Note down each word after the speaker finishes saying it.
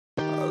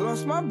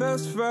lost my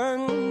best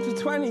friend to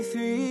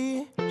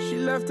 23. She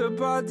left her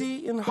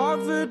body and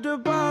hovered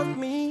above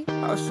me.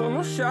 I saw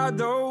no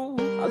shadow,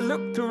 I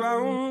looked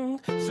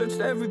around, searched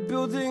every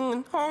building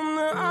and home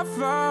that I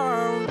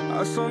found.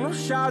 I saw no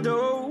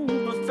shadow,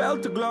 but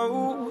felt a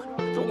glow.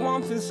 The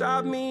warmth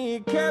inside me,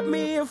 it kept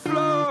me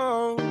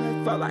afloat.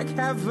 It felt like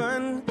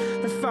heaven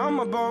had found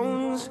my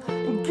bones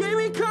and gave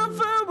me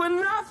comfort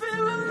when I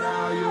feel alone.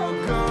 Now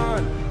you're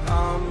gone,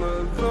 I'm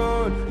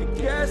alone. I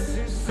guess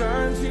it's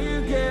time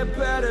to get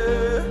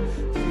better.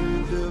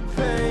 Through the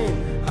pain,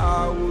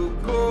 I will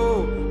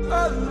go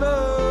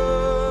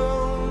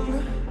alone.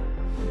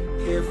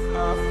 If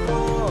I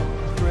fall,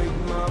 break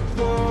my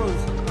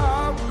bones, I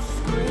will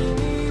scream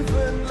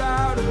even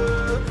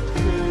louder.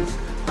 'Cause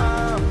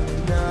I'm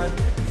not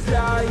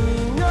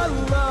dying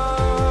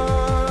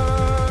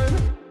alone.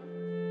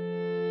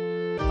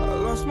 I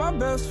lost my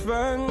best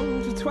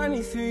friend to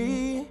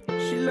 23.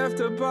 She left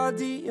her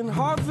body and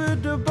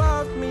hovered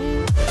above me.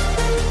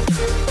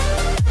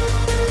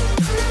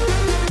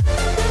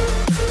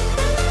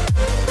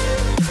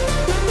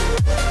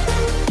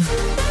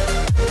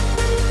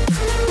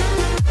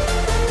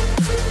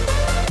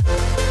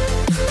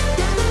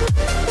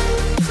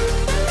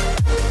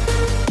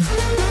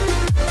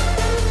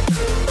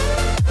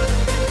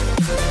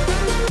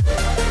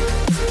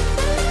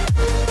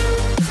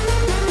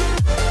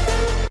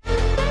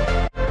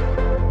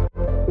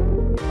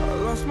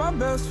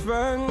 Best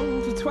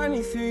friend to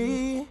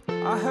 23.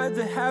 I heard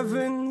the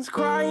heavens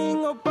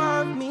crying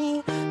above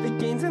me. They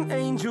gained an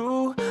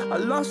angel, I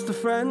lost a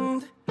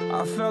friend.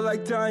 I felt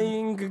like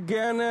dying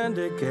again and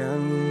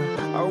again.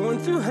 I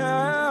went through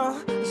hell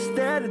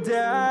instead of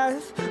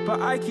death,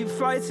 but I keep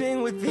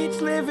fighting with each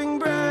living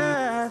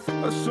breath.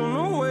 I saw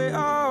no way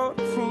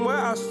out from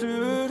where I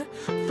stood.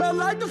 Felt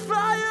like the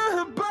fire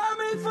had burned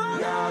me through.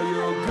 Now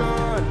you're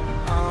gone,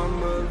 I'm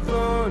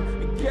alone.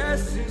 I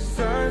guess it's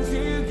time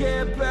to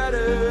get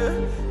better.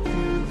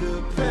 Through the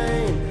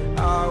pain, I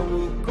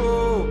will go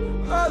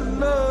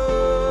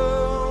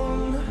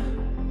alone.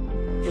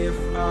 If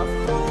I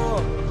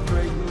fall,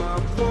 break my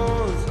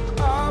bones,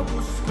 I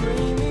will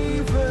scream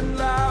even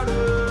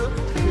louder.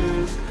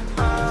 'Cause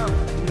I'm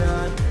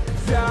not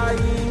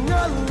dying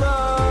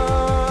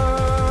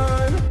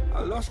alone.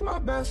 I lost my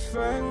best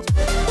friend.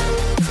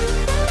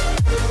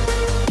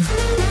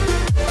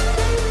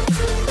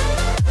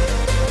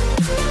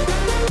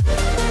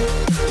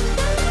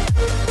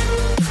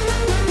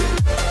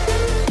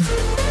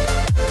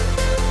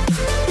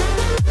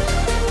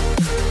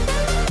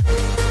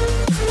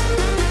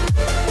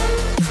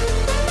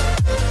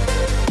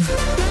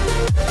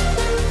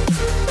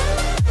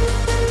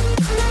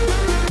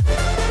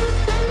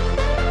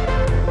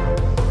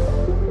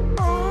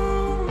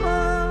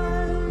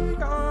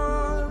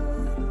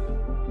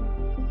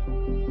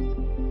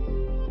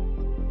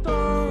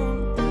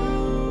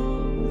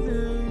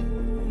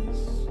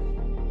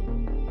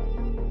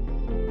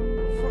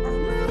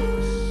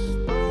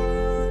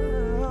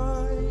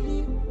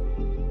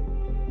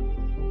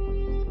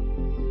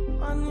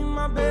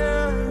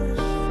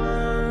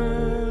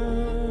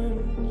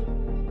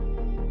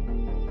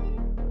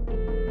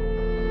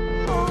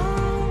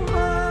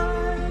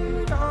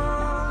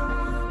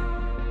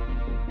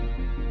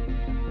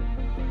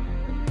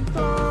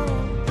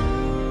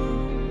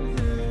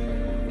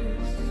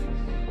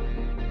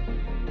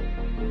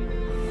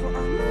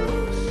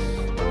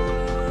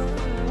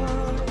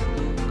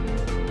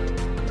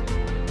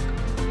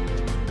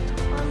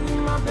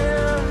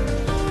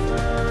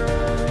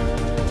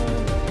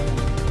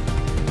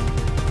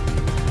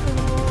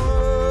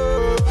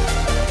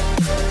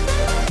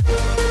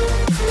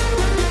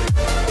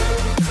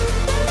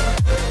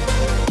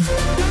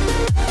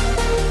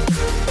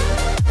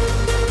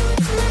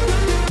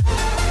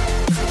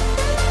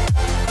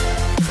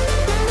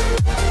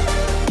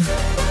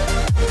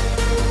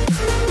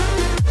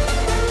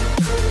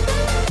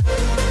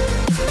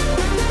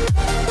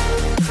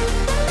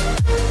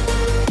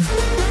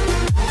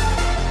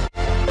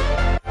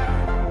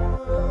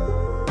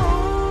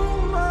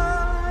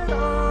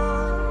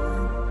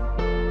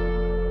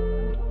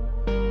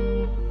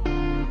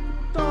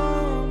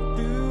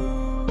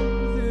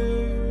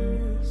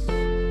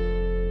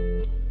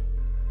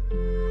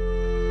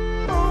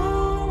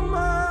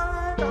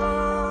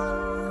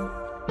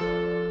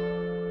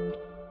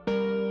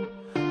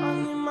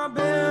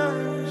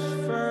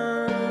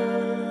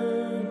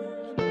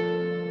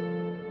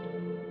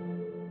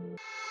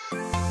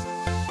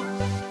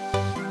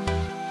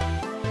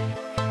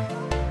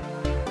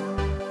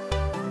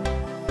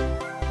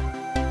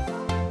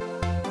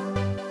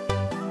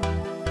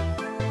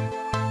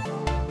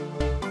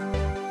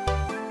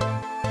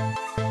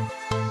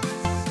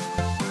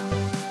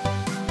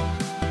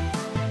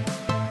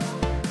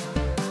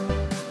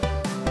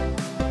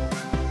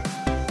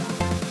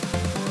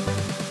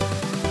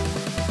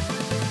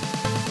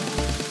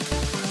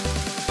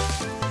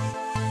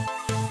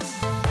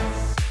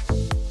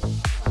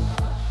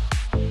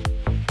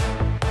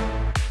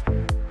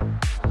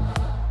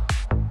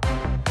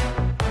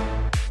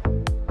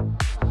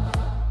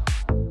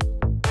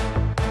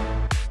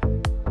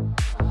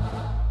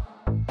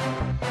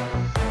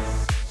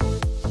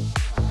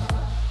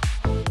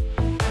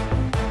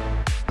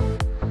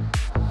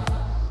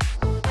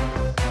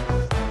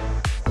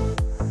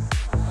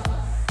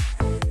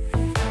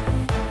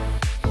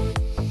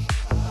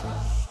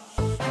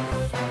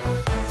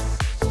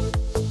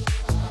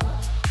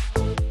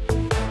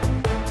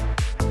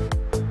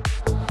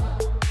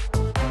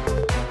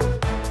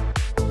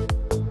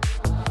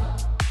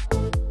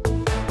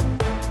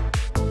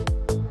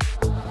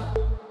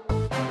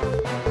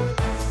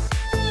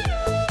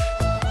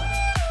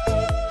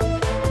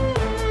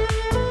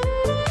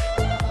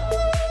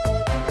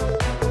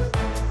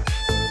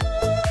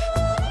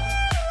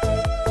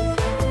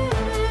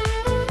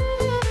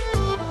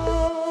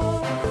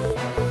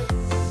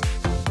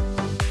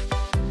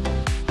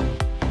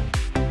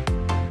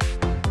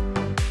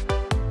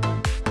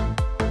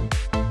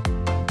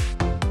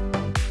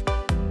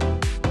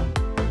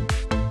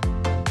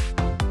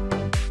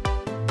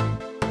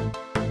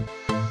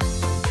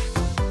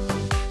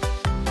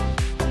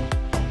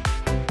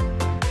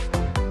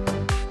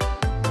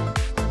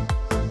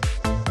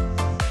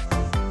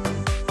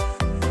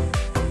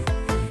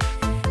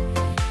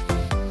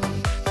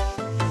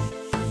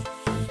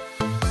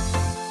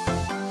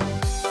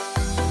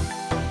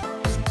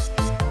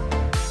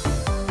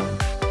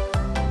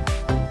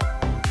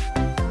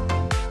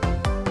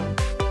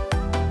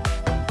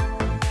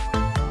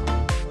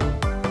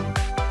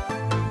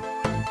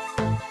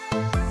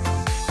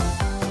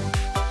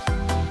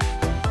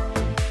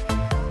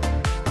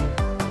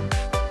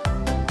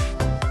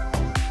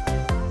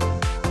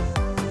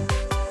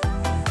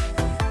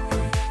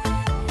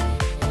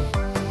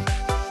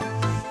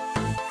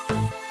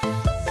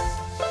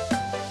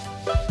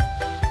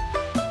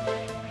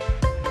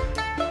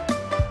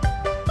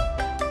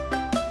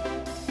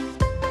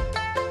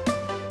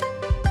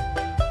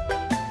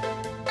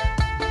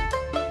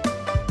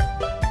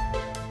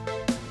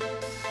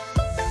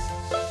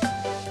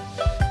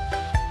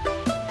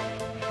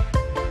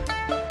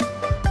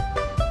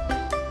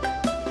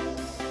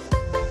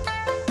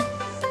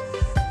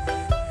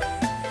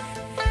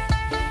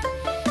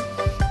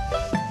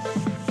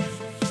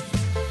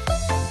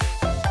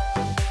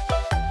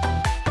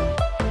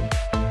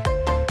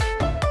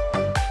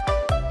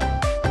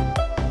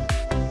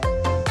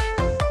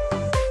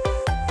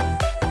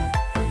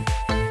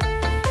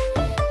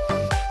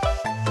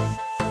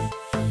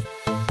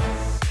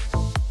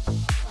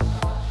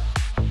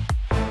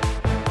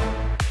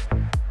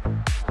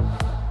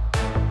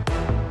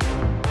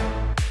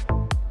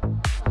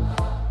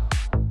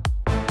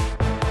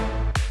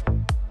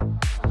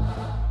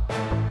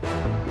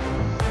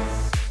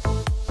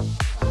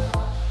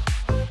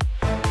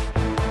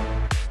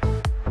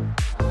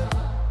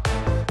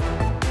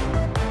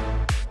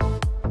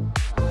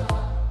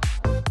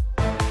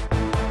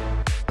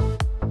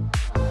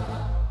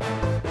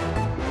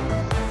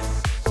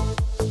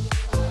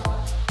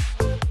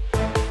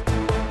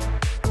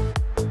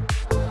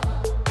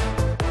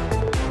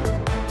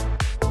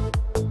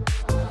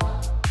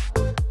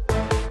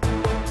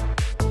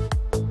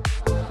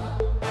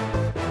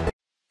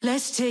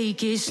 Let's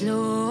take it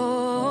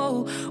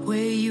slow.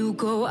 Where you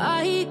go,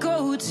 I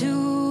go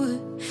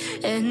too.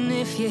 And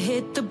if you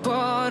hit the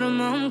bottom,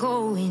 I'm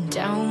going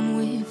down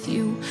with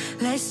you.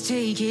 Let's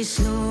take it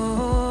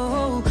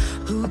slow.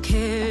 Who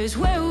cares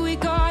where we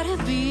gotta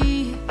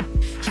be?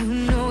 You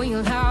know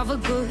you'll have a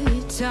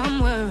good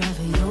time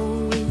wherever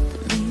you're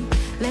with me.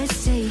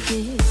 Let's take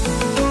it.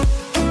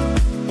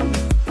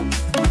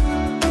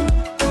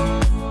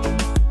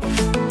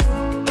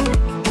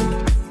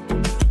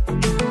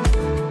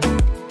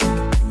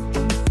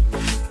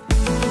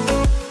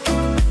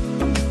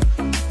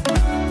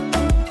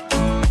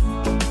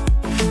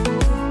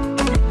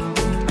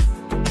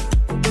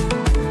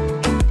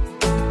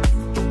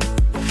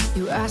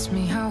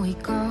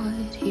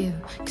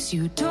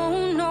 You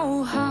don't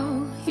know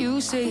how. You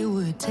say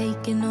we're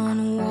taking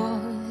on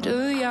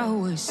water, yeah,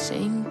 we're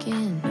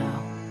sinking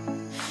now.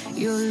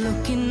 You're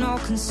looking all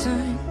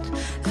concerned,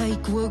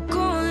 like we're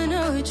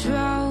gonna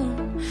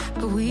drown.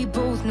 But we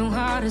both know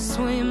how to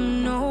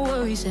swim, no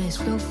worries, let's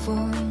flow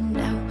for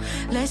now.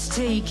 Let's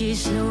take it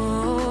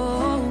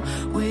slow.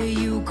 Where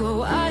you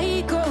go,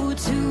 I go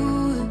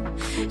too.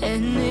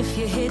 And if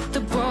you hit the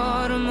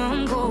bottom,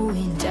 I'm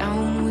going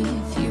down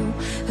with you.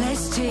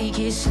 Let's take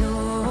it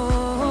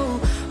slow.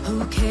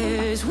 Who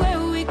cares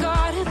where we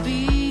gotta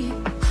be?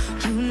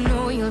 You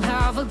know you'll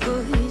have a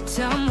good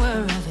time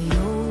wherever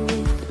you're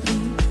with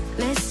me.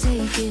 Let's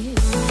take it.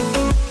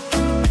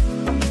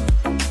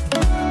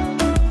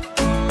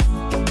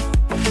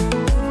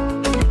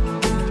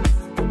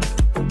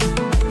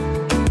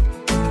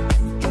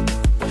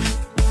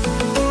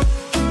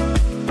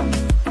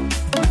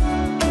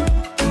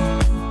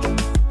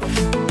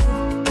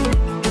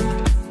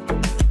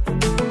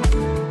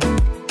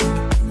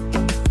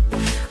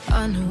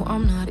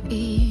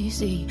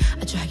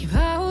 I drag you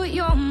out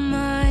your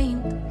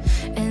mind,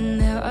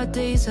 and there are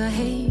days I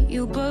hate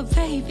you, but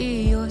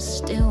baby, you're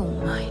still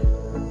mine.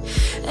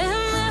 And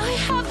now we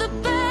have the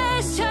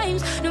best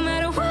times, no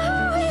matter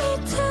what we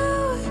do.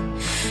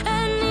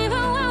 And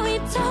even when we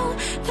don't,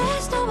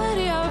 there's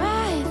nobody I'd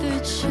rather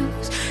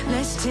choose.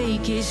 Let's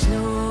take it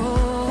slow.